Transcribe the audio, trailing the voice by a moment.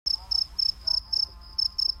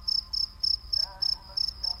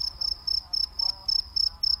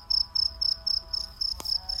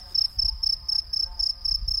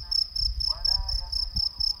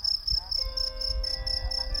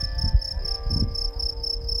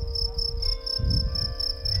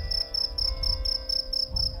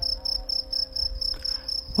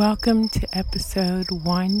Welcome to episode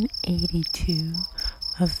 182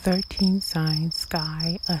 of 13 Signs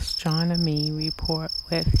Sky Astronomy Report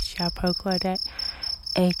with Chapeau Claudette,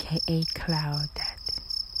 aka Claudette.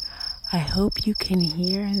 I hope you can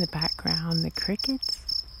hear in the background the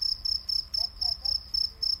crickets.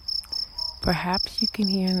 Perhaps you can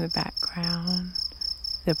hear in the background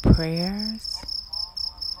the prayers.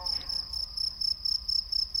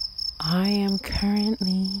 I am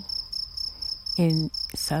currently in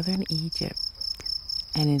southern Egypt,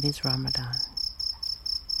 and it is Ramadan.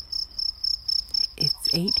 It's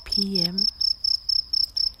 8 p.m.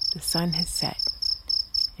 The sun has set,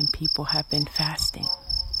 and people have been fasting.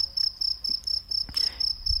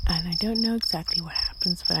 And I don't know exactly what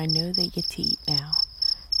happens, but I know they get to eat now.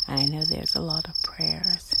 And I know there's a lot of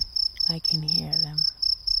prayers. I can hear them.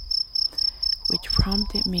 Which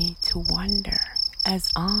prompted me to wonder, as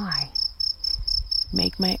I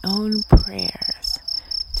make my own prayers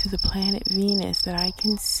to the planet Venus that I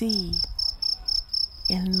can see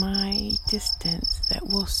in my distance that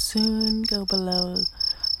will soon go below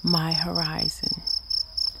my horizon.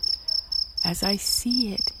 As I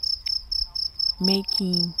see it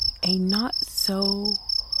making a not so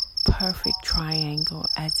perfect triangle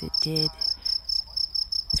as it did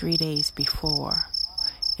 3 days before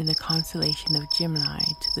in the constellation of Gemini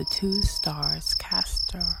to the two stars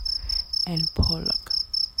Castor and Pollux.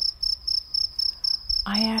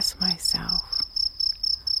 I ask myself,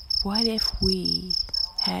 what if we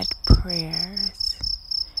had prayers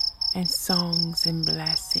and songs and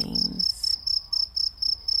blessings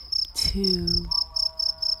to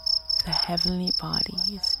the heavenly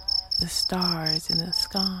bodies, the stars in the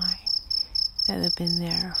sky that have been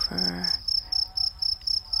there for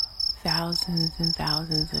thousands and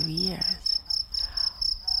thousands of years?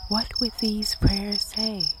 What would these prayers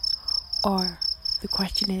say? Or the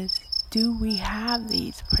question is, do we have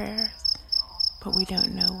these prayers, but we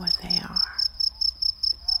don't know what they are?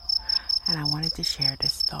 And I wanted to share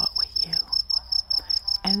this thought with you.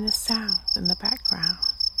 And the sound in the background,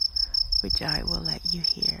 which I will let you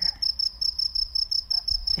hear.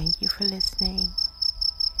 Thank you for listening.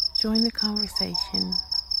 Join the conversation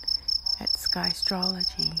at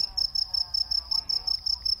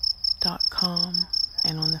skystrology.com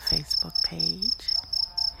and on the Facebook page.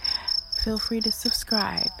 Feel free to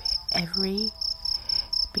subscribe. Every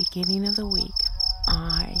beginning of the week,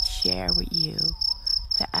 I share with you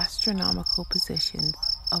the astronomical positions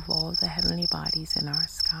of all the heavenly bodies in our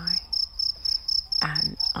sky.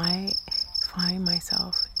 And I find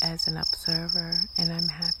myself as an observer, and I'm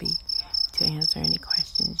happy to answer any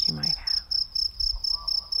questions you might have.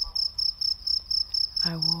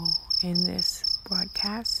 I will end this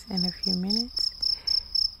broadcast in a few minutes.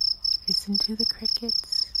 Listen to the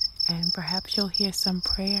crickets. And perhaps you'll hear some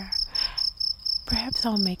prayer. Perhaps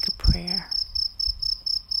I'll make a prayer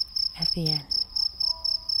at the end.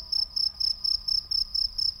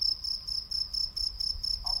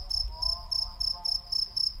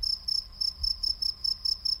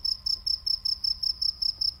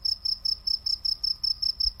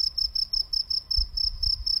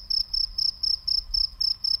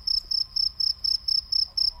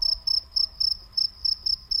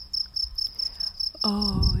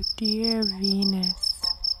 Oh, dear Venus,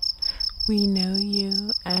 we know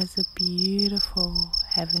you as a beautiful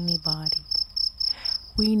heavenly body.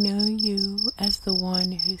 We know you as the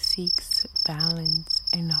one who seeks balance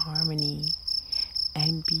and harmony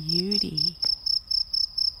and beauty.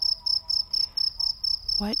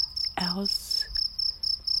 What else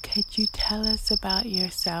could you tell us about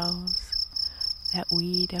yourselves that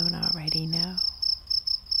we don't already know?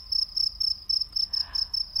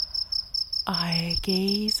 I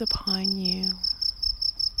gaze upon you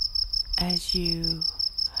as you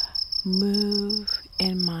move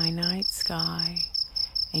in my night sky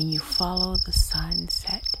and you follow the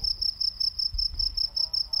sunset.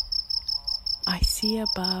 I see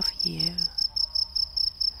above you,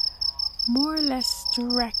 more or less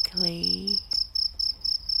directly,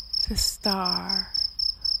 the star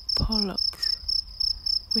Pollux,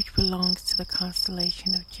 which belongs to the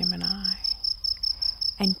constellation of Gemini.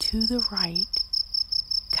 And to the right,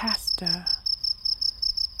 Castor,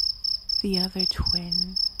 the other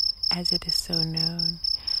twin, as it is so known.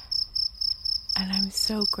 And I'm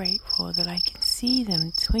so grateful that I can see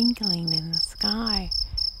them twinkling in the sky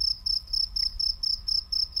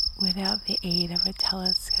without the aid of a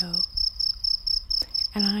telescope.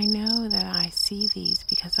 And I know that I see these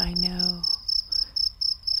because I know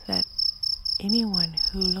that anyone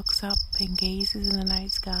who looks up and gazes in the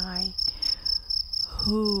night sky,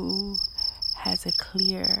 who has a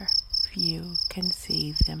clear view, can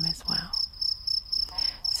see them as well.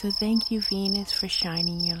 So thank you, Venus, for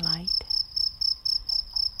shining your light.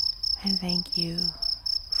 And thank you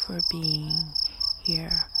for being here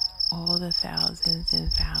all the thousands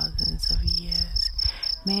and thousands of years.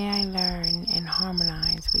 May I learn and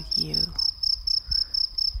harmonize with you.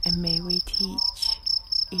 And may we teach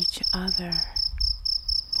each other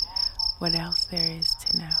what else there is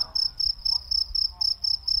to know.